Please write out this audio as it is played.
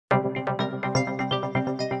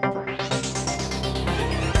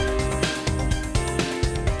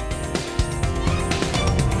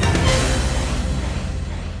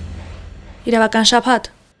Իրավական շաբաթ։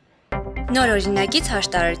 Նոր օրինակից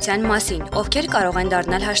հաշտարարության մասին, ովքեր կարող են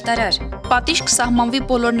դառնալ հաշտարար։ Պատիժ կսահմանվի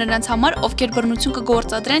բոլոր նրանց համար, ովքեր բռնություն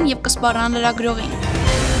կգործադրեն եւ կսպառնան լրագրողին։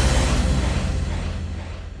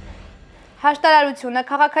 Հաշտարարությունը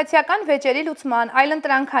քաղաքացիական վեճերի լուծման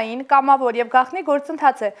այլընտրանքային, կամավոր եւ գաղտնի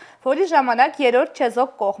գործընթաց է, որի ժամանակ երրորդ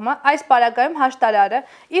չեզոք կողմը, այս պարագայում հաշտարարը,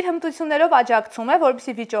 իր հմտություններով աջակցում է,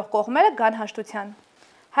 որպեսզի վիճող կողմերը գան հաշտության։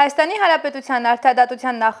 Հայաստանի Հանրապետության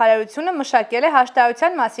արտահայտության նախարարությունը մշակել է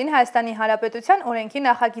հաշտարարության մասին Հայաստանի Հանրապետության օրենքի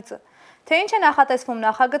նախագիծը։ Թե ինչ է նախատեսվում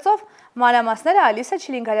նախագծով, մանրամասները Ալիսա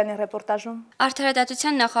Չիլինգարյանի ռեպորտաժում։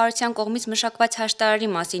 Արտահայտության նախարարության կողմից մշակված հաշտարարի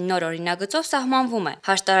մասին նոր օրինագծով սահմանվում է.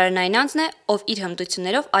 հաշտարարն այն անձն է, ով իր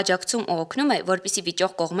հմտություններով աջակցում ու օգնում է, որպեսզի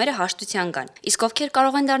վիճող կողմերը հաշտության գան։ Իսկ ովքեր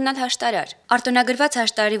կարող են դառնալ հաշտարար։ Արտոնագրված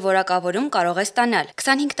հաշտարարի որակավորում կարող է ստանալ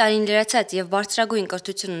 25 տարին լրացած եւ բարձրագույն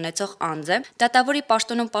կրթություն ունեցող անձը, դատավորի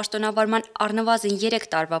պաշտոնում պաշտոնավարման առնվազն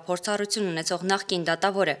 3 տարվա փորձառություն ունեցող նախկին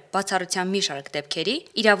դատավորը, բացառությամբ մի շարք դեպքերի,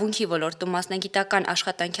 իրավունքի ոլորտում մասնագիտական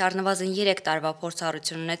աշխատանքի առնվազն 3 տարվա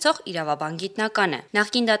փորձառություն ունեցող իրավաբան գիտնականը։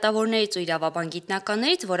 Նախկին դատավորներից ու իրավաբան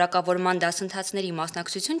գիտնականներից որակավորման դասընթացների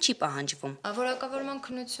մասնակցություն չի պահանջվում։ Որակավորման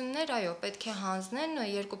քննություններ, այո, պետք է հանձնեն,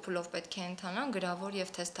 երկու փուլով պետք է ընթանան, գրավոր եւ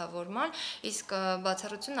թեստավորման, իսկ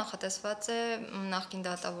բացառություն նախատեսված է նախկին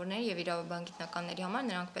դատավորների եւ իրավաբան գիտնականների համար,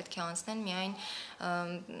 նրանք պետք է անցնեն միայն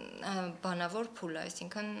բանավոր փուլը,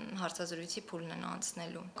 այսինքն հարցազրույցի փուլն են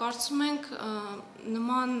անցնելու։ Կարծում ենք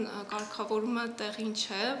նման կարգավորումը տեղին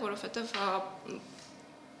չէ, որովհետև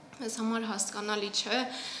մեզ համար հասկանալի չէ,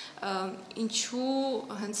 ինչու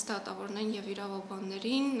հենց դատավորներին եւ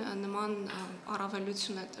իրավաբաններին նման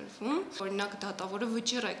առավելություն է տրվում։ Օրինակ դատավորը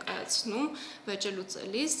վճիռ է կայացնում վեճը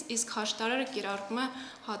լուծելիս, իսկ հաշտարարը կիրառվում է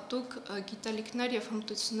հատուկ գիտելիքներ եւ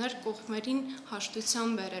հմտություններ կողմերին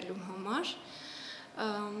հաշտության բերելու համար։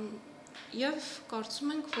 Եվ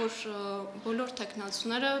կարծում ենք, որ բոլոր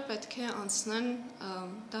տեխնացուները պետք է անցնեն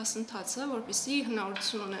դասընթացը, որպեսզի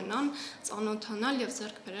հնարավորություն ունենան ծանոթանալ եւ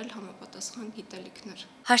ձեռք բերել համապատասխան գիտելիքներ։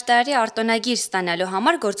 Հաշտարարի արտոնագիր ստանալու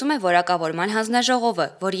համար գործում է որակավորման հանձնաժողովը,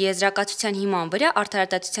 որի եզրակացության հիման վրա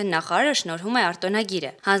արտահայտության նախարարը շնորհում է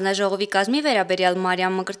արտոնագիրը։ Հանձնաժողովի կազմի վերաբերյալ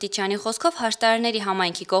Մարիամ Մկրտիչյանի խոսքով հաշտարարների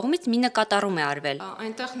համայնքի կողմից մի նկատառում է արվել։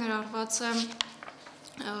 Այնտեղ ներառված է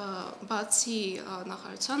բացի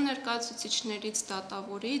նախարարության ներկայացուցիչներից,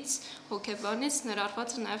 դատավորից, հոգեբանից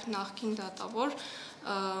ներառված է նաև նախկին դատավոր,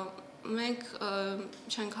 մենք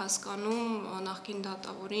չենք հասկանում նախկին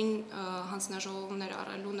դատավորին հանձնաժողովներ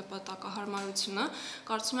առելու նպատակահարմարությունը,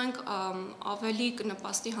 կարծում ենք ավելի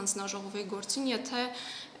կնպաստի հանձնաժողովի գործին, եթե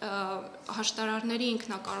հաշտարարների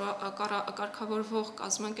ինքնակարգավորվող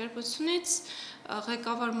կազմակերպությունից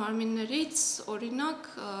ղեկավար մարմիններից օրինակ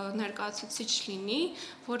ներկայացուցիչ լինի,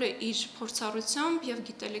 որը իր փորձառությամբ եւ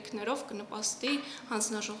գիտելիքներով կնպաստի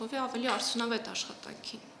հանձնաժողովի ավելի արդյունավետ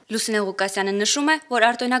աշխատանքին։ Լուսինե Ղուկասյանը նշում է, որ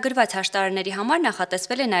արտոնագրված հաշտարարների համար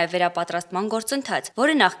նախատեսվել է նաև վերապատրաստման գործընթաց,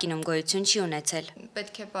 որը նախկինում գոյություն չի ունեցել։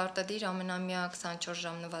 Պետք է պարտադիր ամենամյա 24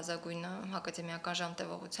 ժամ նվազագույնը ակադեմիական ժամ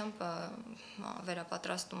տևողությամբ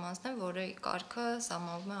վերապատրաստում անցնել, որի կարգը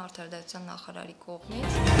սահմանվում է արտահայտության նախարարի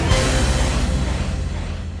կողմից։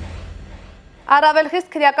 Առավել խիստ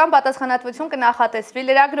քրեական պատասխանատվություն կնախատեսվի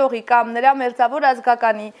լրագրողի կամ նրա մերձավոր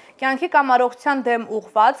ազգականի կյանքի կամ առողջության դեմ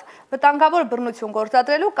ուղղված վտանգավոր բռնություն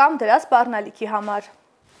գործադրելու կամ դրա սպառնալիքի համար։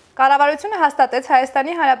 Կառավարությունը հաստատեց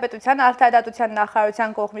Հայաստանի Հանրապետության արտահայտության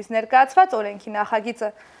նախարարության կողմից ներկայացված օրենքի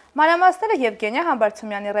նախագիծը։ Մանրամասները Եվգենիա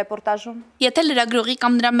Համբարձումյանի ռեպորտաժում։ Եթե լրագրողի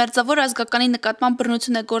կամ նրա մերձավոր ազգականի նկատմամբ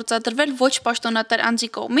բռնություն է գործադրվել ոչ պաշտոնատար անձի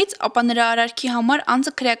կողմից, ապա նրա արարքի համար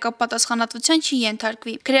անձը քրեական պատասխանատվության չի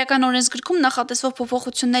ենթարկվի։ Քրեական օրենսգրքում նախատեսվող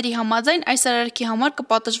փոփոխությունների համաձայն այս արարքի համար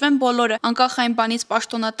կպատժվեն բոլորը, անկախ այն բանից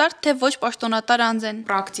պաշտոնատար թե ոչ պաշտոնատար անձ են։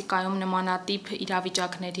 Պրակտիկայում նմանատիպ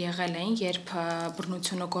իրավիճակներ եղել են, երբ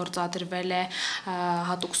բռնությունը գործադրվել է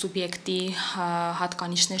հատուկ սուբյեկտի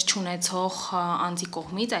հատկանիշներ չունեցող անձի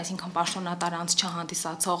կողմից, այսինքն պաշտոնատար անձ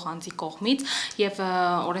չհանդիսացող անձի կողմից, եւ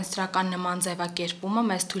օրենսդրական նման ձևակերպումը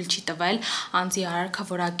մեզ թույլ չի տվել անձի արարքը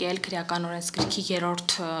որակել քրեական օրենսգրքի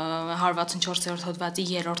 164-րդ հոդվածի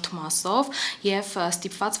 3-րդ մասով եւ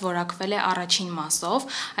ստիպված որակվել է առաջին մասով,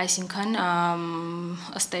 այսինքն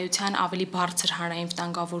ըստ էության ավելի բարձր հանրային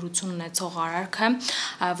վտանգավորություն ունեցող արարքը,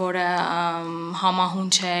 որը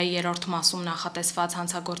համահունչ է 3-րդ մասում նախատեսված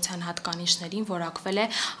հանցագործության հատկանիշներին, որակվել է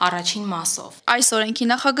առաջին մասով։ Այս օրենքի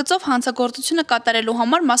նախագծում Նախագծով հանցագործությունը կատարելու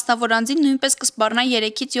համար մասնավոր անձին նույնպես կսպառնա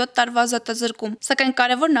 3-ից 7 տարվա ազատազրկում, սակայն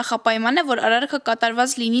կարևոր նախապայման է, որ արարքը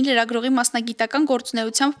կատարված լինի լրագրողի մասնագիտական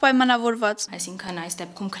գործունեությամբ պայմանավորված։ Այսինքն այս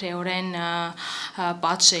դեպքում քրեորեն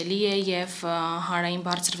պատժելի է եւ հանրային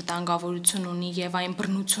բարձր վտանգավորություն ունի եւ այն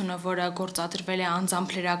բռնությունը, որը գործադրվել է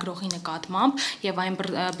անձամբ լրագրողի նկատմամբ եւ այն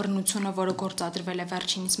բռնությունը, որը գործադրվել է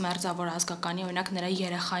վերջինիս մերձավոր ազգականի, օրինակ նրա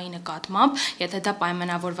երեխայի նկատմամբ, եթե դա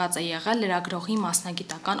պայմանավորված է եղել լրագրողի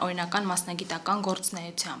մասնագիտական, օրինական մասնագիտական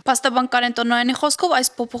գործունեությամբ։ Փաստաբան Կարեն Տոնոյանի խոսքով այս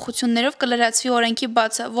փոփոխություններով կլրացվի օրենքի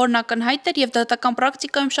բացը, որն ակնհայտ էր եւ դատական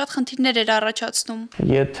պրակտիկայում շատ խնդիրներ էր առաջացնում։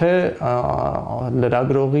 Եթե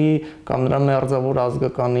լրագրողի կամ նրա մերձավոր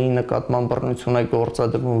ազգականի նկատմամբ բռնություն է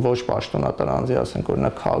գործադրվում ոչ պաշտոնատար անձի, ասենք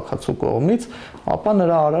օրինակ քաղաքացու կողմից, ապա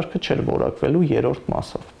նրա արարքը չէր որակվելու 3-րդ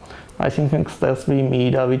մասով։ Այսինքն կստեղծվի մի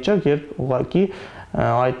իրավիճակ, երբ ուղղակի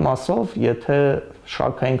այդ մասով, եթե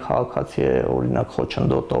շարքային քաղաքացի է օրինակ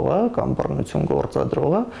խոչընդոտողը կամ բռնություն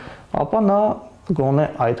գործադրողը, ապա նա գոնե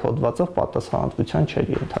այդ հոդվածով պատասխանատվության չէր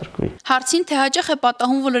ենթարկվի։ Հարցին, թե հաճախ է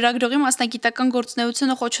պատահում, որ լրագրողի մասնագիտական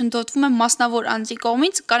գործունեությունը խոչընդոտվում է մասնավոր անձի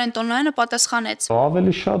կողմից, Կարեն Տոնոյանը պատասխանեց.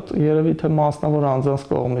 Ավելի շատ երևի թե մասնավոր անձանց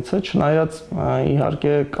կողմից է, չնայած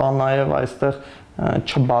իհարկե կա նաև այստեղ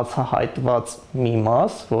չբացահայտված մի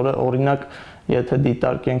մաս, որը օրինակ եթե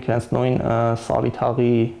դիտարկենք հենց նույն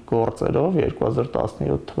Սարիթաղի գործերով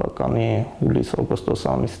 2017 թվականի հուլիս-օգոստոս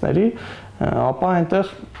ամիսների, ապա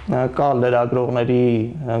այնտեղ կա լրագրողների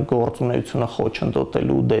գործունեությունը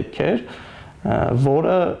խոչընդոտելու դեպքեր,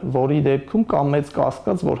 որի դեպքում կա մեծ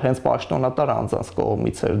կասկած, որ հենց պաշտոնատար անձանց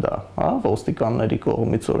կողմից էր դա, ոստիկանների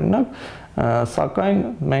կողմից օրինակ, սակայն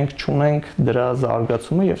մենք չունենք դրա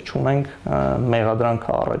զարգացումը եւ չունենք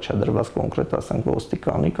մեղադրանքը առաջադրված կոնկրետ ասենք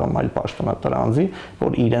ոստիկանի կամ այլ պաշտոնատար անձի,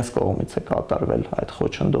 որ իրենց կողմից է կատարվել այդ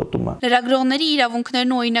խոչընդոտումը։ Լրագրողների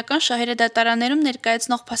իրավունքներն ու օրինական շահերը դատարաններում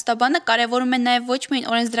ներկայացնող փաստաբանը կարևորում է նաեւ ոչ միայն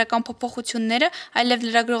օրենսդրական փոփոխությունները, այլև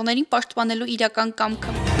լրագրողներին պաշտպանելու իրական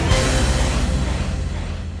կամքը։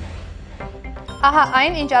 Ահա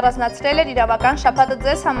այն, ինչ առանձնացրել էր իրավական շաբաթը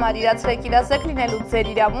ձեզ համար, իրացրեք իրազեկ լինելու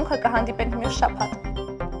ձեր իրավունքը, կհանդիպենք մյուս շաբաթ։